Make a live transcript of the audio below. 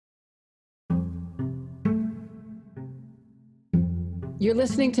You're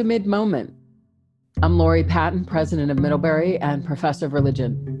listening to Mid Moment. I'm Lori Patton, president of Middlebury and professor of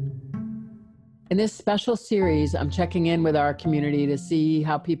religion. In this special series, I'm checking in with our community to see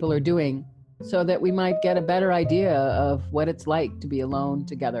how people are doing so that we might get a better idea of what it's like to be alone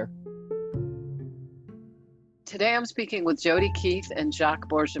together. Today I'm speaking with Jodie Keith and Jacques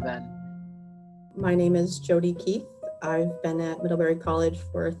Bergevin. My name is Jodie Keith. I've been at Middlebury College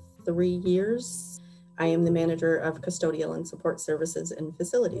for 3 years. I am the manager of custodial and support services and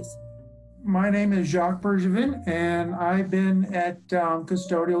facilities. My name is Jacques Bergevin, and I've been at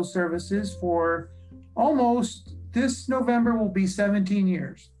custodial services for almost, this November will be 17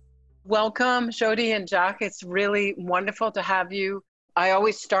 years. Welcome, Jodie and Jacques. It's really wonderful to have you. I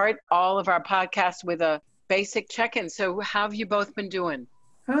always start all of our podcasts with a basic check-in. So how have you both been doing?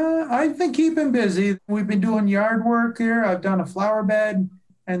 I've been keeping busy. We've been doing yard work here. I've done a flower bed,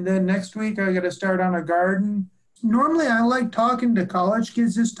 and then next week I got to start on a garden. Normally I like talking to college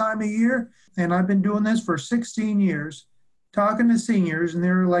kids this time of year, and I've been doing this for 16 years, talking to seniors, and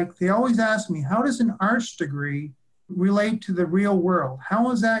they always ask me, how does an arts degree relate to the real world? How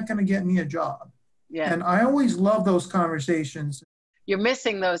is that going to get me a job? Yeah. And I always love those conversations. You're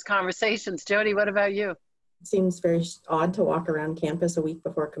missing those conversations. Jodie, what about you? It seems very odd to walk around campus a week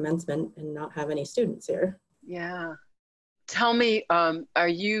before commencement and not have any students here. Yeah. Tell me, are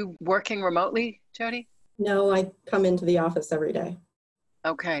you working remotely, Jodie? No, I come into the office every day.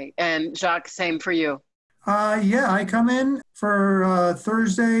 Okay. And Jacques, same for you? Yeah, I come in for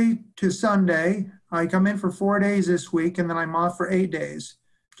Thursday to Sunday. I come in for 4 days this week, and then I'm off for 8 days.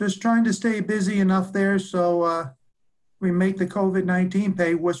 Just trying to stay busy enough there so we make the COVID-19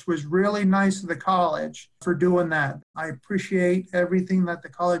 pay, which was really nice of the college for doing that. I appreciate everything that the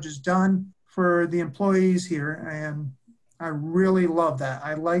college has done for the employees here, and I really love that.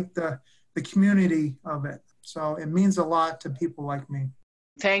 I like the community of it. So it means a lot to people like me.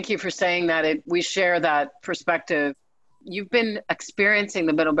 Thank you for saying that. We share that perspective. You've been experiencing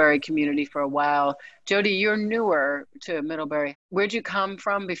the Middlebury community for a while. Jodie, you're newer to Middlebury. Where'd you come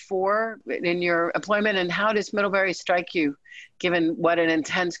from before in your employment, and how does Middlebury strike you, given what an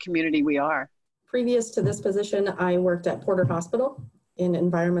intense community we are? Previous to this position, I worked at Porter Hospital in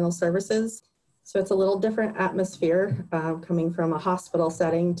environmental services. So it's a little different atmosphere coming from a hospital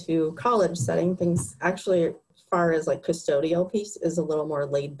setting to college setting. Things actually, as far as like custodial piece, is a little more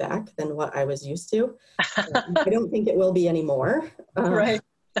laid back than what I was used to. I don't think it will be anymore. Right.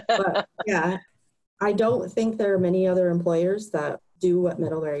 But yeah, I don't think there are many other employers that do what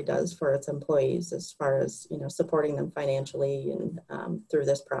Middlebury does for its employees as far as, supporting them financially and through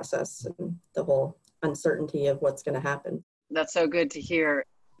this process and the whole uncertainty of what's going to happen. That's so good to hear.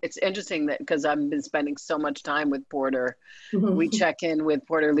 It's interesting that because I've been spending so much time with Porter, we check in with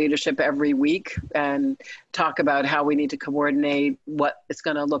Porter leadership every week and talk about how we need to coordinate what it's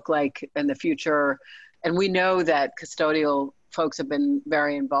going to look like in the future. And we know that custodial folks have been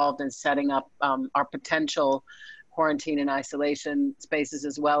very involved in setting up our potential quarantine and isolation spaces,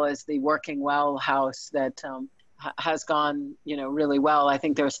 as well as the Working Well house that has gone, really well. I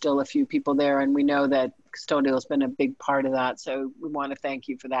think there are still a few people there, and we know that custodial has been a big part of that. So we want to thank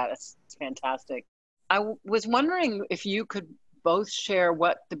you for that. It's fantastic. I was wondering if you could both share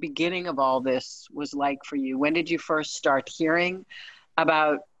what the beginning of all this was like for you. When did you first start hearing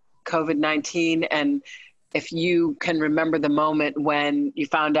about COVID-19? And if you can remember the moment when you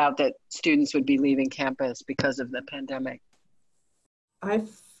found out that students would be leaving campus because of the pandemic. I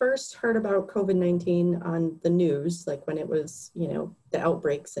first heard about COVID-19 on the news, like when it was, the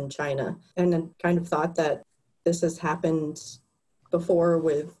outbreaks in China, and then kind of thought that this has happened before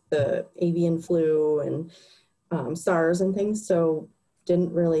with the avian flu and SARS and things. So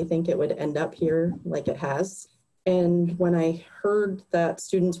didn't really think it would end up here like it has. And when I heard that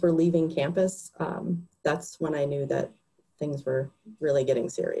students were leaving campus, that's when I knew that things were really getting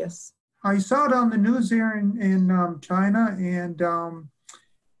serious. I saw it on the news here in China, and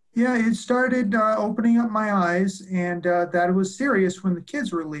it started opening up my eyes, and that it was serious when the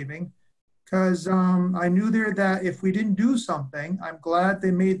kids were leaving, because I knew there that if we didn't do something, I'm glad they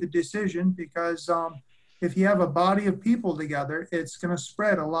made the decision, because if you have a body of people together, it's going to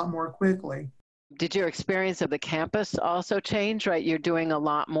spread a lot more quickly. Did your experience of the campus also change, right? You're doing a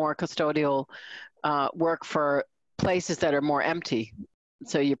lot more custodial work for places that are more empty.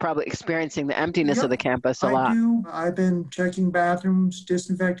 So you're probably experiencing the emptiness of the campus a lot. I do. I've been checking bathrooms,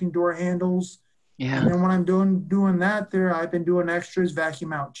 disinfecting door handles. Yeah. And then when I'm doing that there, I've been doing extras,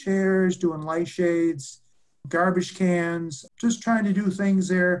 vacuum out chairs, doing light shades, garbage cans, just trying to do things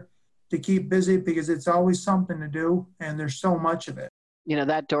there to keep busy, because it's always something to do and there's so much of it. You know,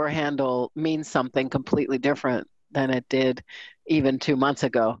 that door handle means something completely different than it did even 2 months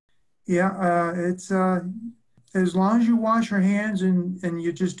ago. Yeah, it's as long as you wash your hands and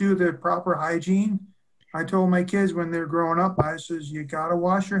you just do the proper hygiene. I told my kids when they're growing up, I says, you got to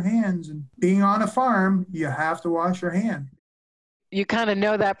wash your hands. And being on a farm, you have to wash your hand. You kind of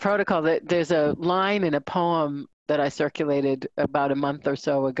know that protocol. That there's a line in a poem that I circulated about a month or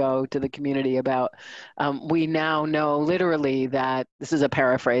so ago to the community about we now know literally that, this is a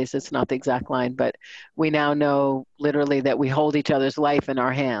paraphrase, it's not the exact line, but we now know literally that we hold each other's life in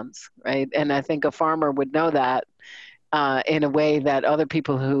our hands, right? And I think a farmer would know that in a way that other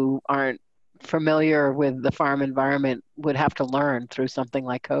people who aren't familiar with the farm environment would have to learn through something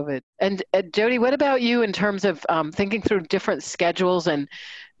like COVID. And Jodie, what about you in terms of thinking through different schedules and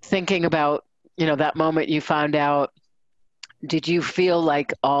thinking about, that moment you found out? Did you feel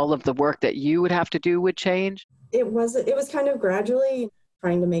like all of the work that you would have to do would change? It was kind of gradually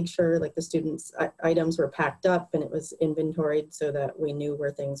trying to make sure like the students' items were packed up and it was inventoried so that we knew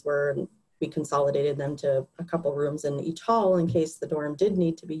where things were, and we consolidated them to a couple rooms in each hall in case the dorm did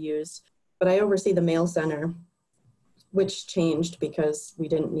need to be used. But I oversee the mail center, which changed because we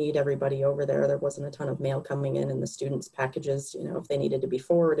didn't need everybody over there. There wasn't a ton of mail coming in, and the students' packages, if they needed to be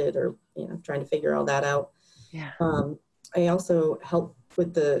forwarded or, trying to figure all that out. Yeah. I also help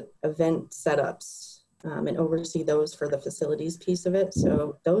with the event setups and oversee those for the facilities piece of it.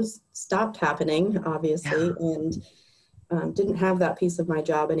 So those stopped happening, obviously, and didn't have that piece of my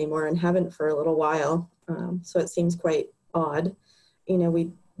job anymore and haven't for a little while. So it seems quite odd.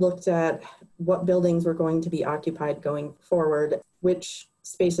 We looked at what buildings were going to be occupied going forward, which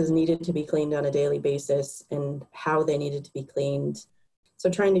spaces needed to be cleaned on a daily basis, and how they needed to be cleaned. So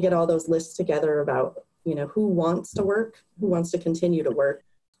trying to get all those lists together about, who wants to work, who wants to continue to work,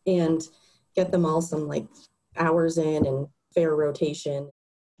 and get them all some hours in and fair rotation.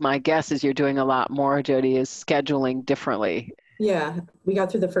 My guess is you're doing a lot more, Jodie, is scheduling differently. Yeah, we got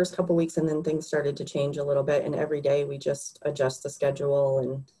through the first couple of weeks and then things started to change a little bit. And every day we just adjust the schedule.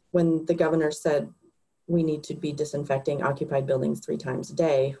 And when the governor said we need to be disinfecting occupied buildings 3 times a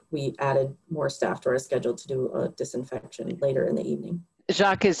day, we added more staff to our schedule to do a disinfection later in the evening.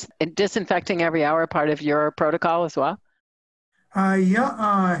 Jacques, is disinfecting every hour part of your protocol as well?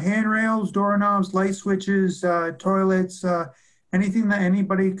 Handrails, doorknobs, light switches, toilets, anything that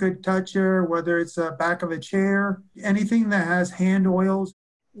anybody could touch there, whether it's the back of a chair, anything that has hand oils.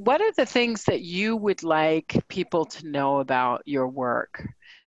 What are the things that you would like people to know about your work?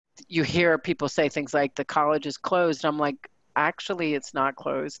 You hear people say things like the college is closed. I'm like, actually, it's not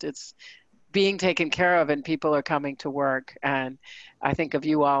closed. It's being taken care of and people are coming to work. And I think of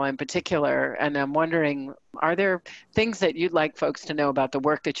you all in particular. And I'm wondering, are there things that you'd like folks to know about the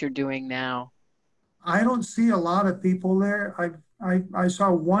work that you're doing now? I don't see a lot of people there. I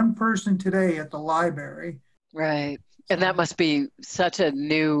saw one person today at the library. Right. And that must be such a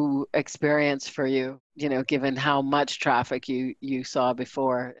new experience for you, given how much traffic you saw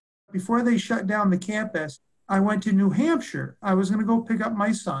before. Before they shut down the campus, I went to New Hampshire. I was going to go pick up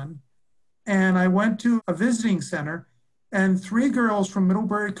my son. And I went to a visiting center, and 3 girls from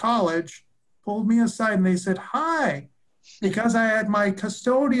Middlebury College pulled me aside and they said, hi, because I had my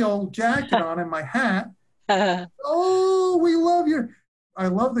custodial jacket on and my hat. Oh, we love I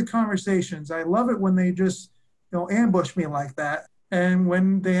love the conversations. I love it when they just, ambush me like that. And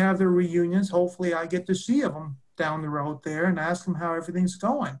when they have their reunions, hopefully I get to see them down the road there and ask them how everything's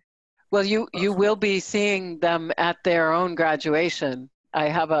going. Well, you will be seeing them at their own graduation. I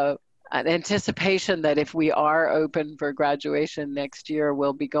have an anticipation that if we are open for graduation next year,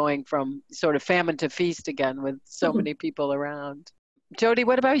 we'll be going from sort of famine to feast again with so many people around. Jodie,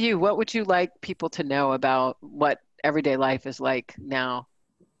 what about you? What would you like people to know about what everyday life is like now?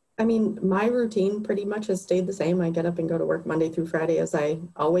 I mean, my routine pretty much has stayed the same. I get up and go to work Monday through Friday as I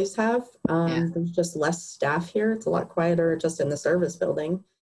always have. There's just less staff here. It's a lot quieter just in the service building.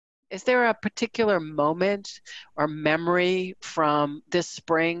 Is there a particular moment or memory from this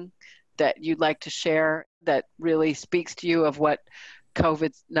spring that you'd like to share that really speaks to you of what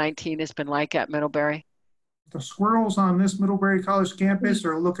COVID-19 has been like at Middlebury? The squirrels on this Middlebury College campus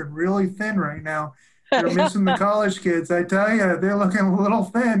are looking really thin right now. They're missing the college kids. I tell you, they're looking a little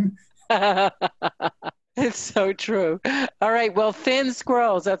thin. It's so true. All right. Well, thin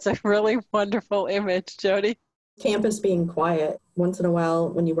squirrels. That's a really wonderful image, Jodie. Campus being quiet. Once in a while,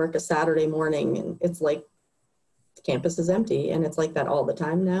 when you work a Saturday morning, and it's like the campus is empty, and it's like that all the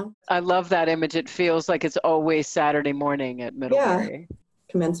time now. I love that image. It feels like it's always Saturday morning at Middlebury. Yeah.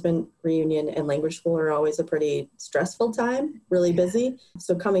 Commencement, reunion, and language school are always a pretty stressful time, really busy.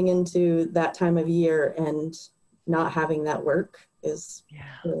 So coming into that time of year and not having that work is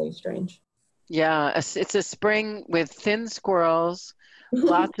really strange. Yeah, it's a spring with thin squirrels,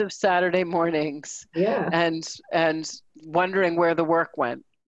 lots of Saturday mornings, Yeah. and wondering where the work went.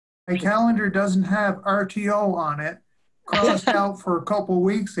 My calendar doesn't have RTO on it, crossed out for a couple of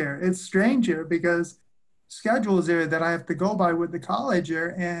weeks here. It's strange here because schedules there that I have to go by with the college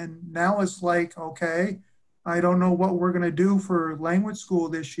here, and now it's like, okay, I don't know what we're going to do for language school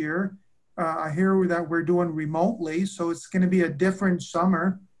this year. I hear that we're doing remotely, so it's going to be a different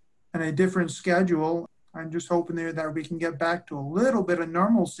summer and a different schedule. I'm just hoping there that we can get back to a little bit of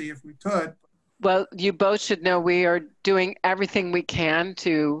normalcy if we could. Well, you both should know we are doing everything we can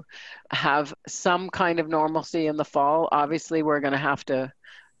to have some kind of normalcy in the fall. Obviously, we're going to have to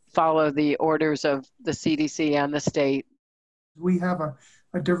follow the orders of the CDC and the state. We have a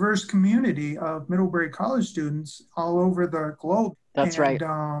diverse community of Middlebury College students all over the globe. That's right.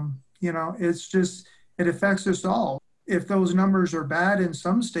 You know, it's just, it affects us all. If those numbers are bad in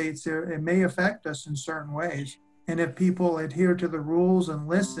some states, it may affect us in certain ways. And if people adhere to the rules and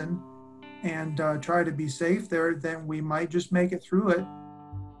listen and try to be safe there, then we might just make it through it.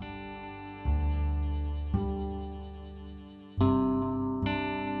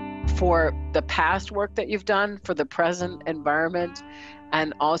 For the past work that you've done, for the present environment,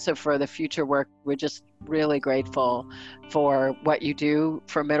 and also for the future work, we're just really grateful for what you do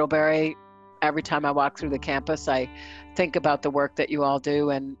for Middlebury. Every time I walk through the campus, I think about the work that you all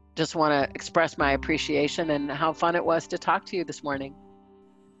do and just want to express my appreciation and how fun it was to talk to you this morning.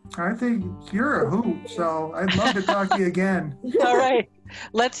 I think you're a hoot, so I'd love to talk to you again. All right,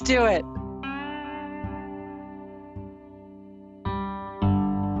 let's do it.